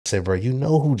said, bro, you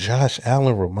know who Josh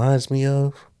Allen reminds me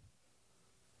of?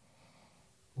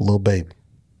 Lil Baby.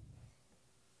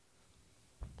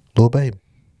 Lil Baby.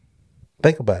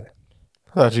 Think about it.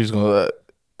 I thought you was gonna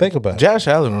think about it. Josh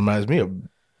Allen reminds me of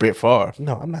Brett Favre.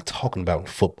 No, I'm not talking about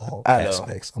football I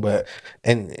aspects. know, but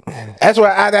and that's why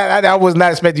I was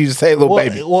not expecting you to say Lil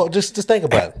Baby. Well, just think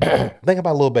about it. Think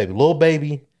about Lil Baby.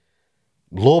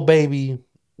 Lil Baby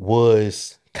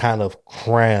was kind of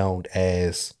crowned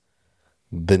as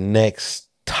the next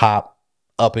top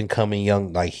up and coming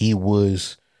young. Like he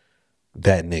was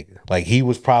that nigga. Like he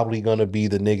was probably gonna be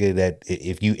the nigga that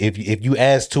if you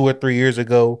asked 2 or 3 years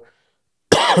ago,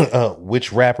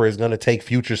 which rapper is gonna take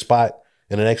Future's spot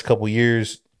in the next couple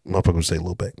years, motherfucker would say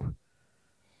Lil Baby.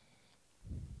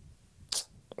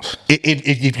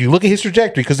 If you look at his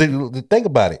trajectory, because think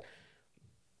about it,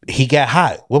 he got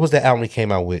hot. What was that album he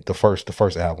came out with? The first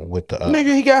album with the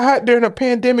nigga, he got hot during a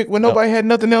pandemic when nobody had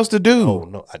nothing else to do.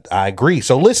 No, I agree.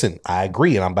 So listen, I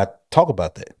agree, and I'm about to talk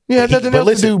about that. Yeah, nothing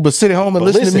else to do but sit at home and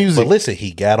listen to music. But listen,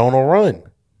 he got on a run.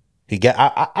 He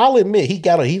got. I'll admit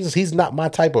he's not my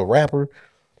type of rapper.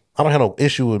 I don't have no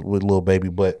issue with Lil Baby,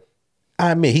 but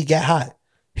I admit he got hot.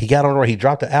 He got on a run. He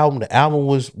dropped the album. The album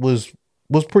was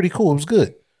pretty cool. It was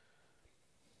good.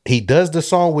 He does the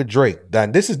song with Drake. Now,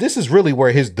 this is really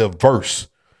where the verse,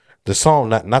 the song,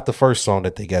 not the first song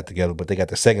that they got together, but they got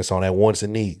the second song, that Wants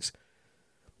and Needs.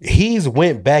 He's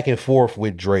went back and forth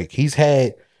with Drake. You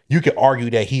could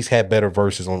argue that he's had better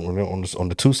verses on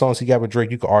the 2 songs he got with Drake.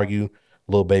 You could argue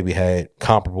Lil Baby had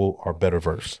comparable or better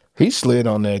verse. He slid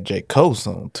on that J. Cole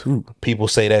song too. People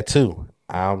say that too.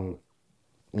 I'm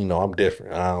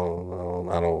different. I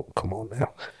don't come on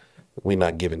now. We're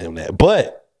not giving him that.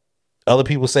 But other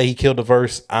people say he killed the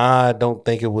verse. I don't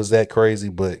think it was that crazy,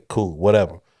 but cool,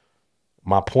 whatever.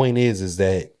 My point is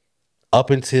that up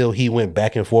until he went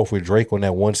back and forth with Drake on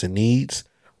that Wants and Needs,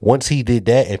 once he did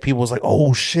that and people was like,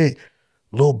 oh shit,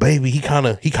 Lil Baby, he kind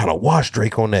of washed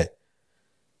Drake on that.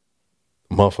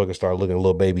 Motherfucker started looking at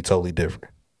Lil Baby totally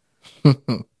different.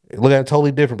 Look at it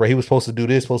totally different, bro. He was supposed to do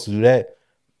this, supposed to do that.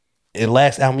 The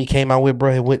last album he came out with,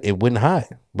 bro, it went hot.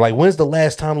 Like, when's the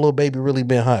last time Lil Baby really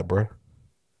been hot, bro?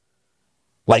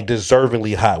 Like,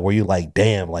 deservingly hot, where you like,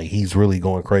 damn, like he's really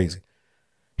going crazy.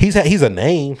 He's a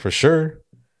name for sure.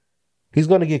 He's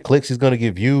gonna get clicks, he's gonna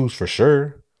get views for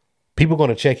sure. People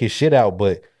gonna check his shit out,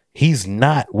 but he's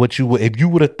not what you would if you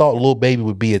would have thought Lil Baby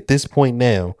would be at this point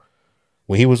now,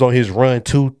 when he was on his run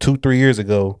 3 years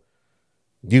ago,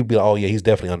 you'd be like, oh yeah, he's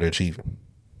definitely underachieving.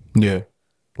 Yeah.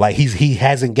 Like he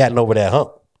hasn't gotten over that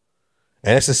hump.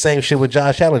 And that's the same shit with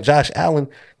Josh Allen. Josh Allen,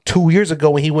 2 years ago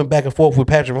when he went back and forth with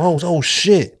Patrick Mahomes, oh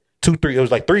shit. It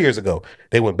was like 3 years ago.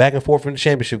 They went back and forth in the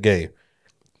championship game.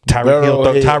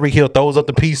 Tyreek Hill throws up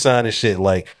the peace sign and shit.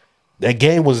 Like that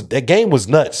game was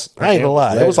nuts. I ain't gonna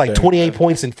lie. It was like 28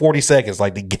 points in 40 seconds.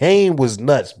 Like the game was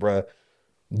nuts, bro.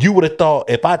 You would have thought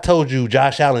if I told you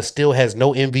Josh Allen still has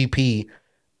no MVP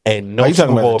and no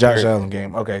Super Bowl Josh Allen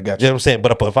game. Okay, gotcha. You know what I'm saying?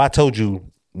 But if I told you,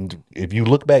 if you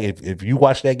look back, if you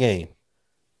watch that game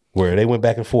where they went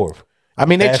back and forth. I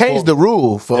mean, they changed the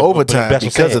rule for overtime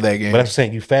because of that game. But I'm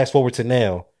saying you fast forward to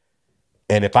now,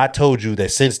 and if I told you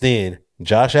that since then,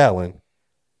 Josh Allen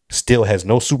still has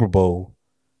no Super Bowl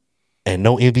and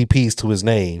no MVPs to his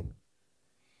name,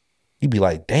 you'd be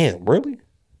like, damn, really?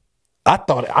 I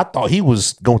thought he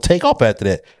was gonna take off after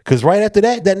that. Because right after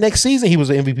that next season, he was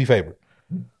an MVP favorite.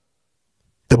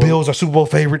 The Bills are Super Bowl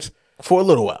favorites. For a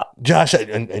little while. Josh,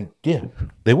 and yeah,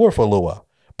 they were for a little while.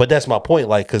 But that's my point,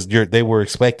 like, because they were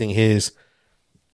expecting his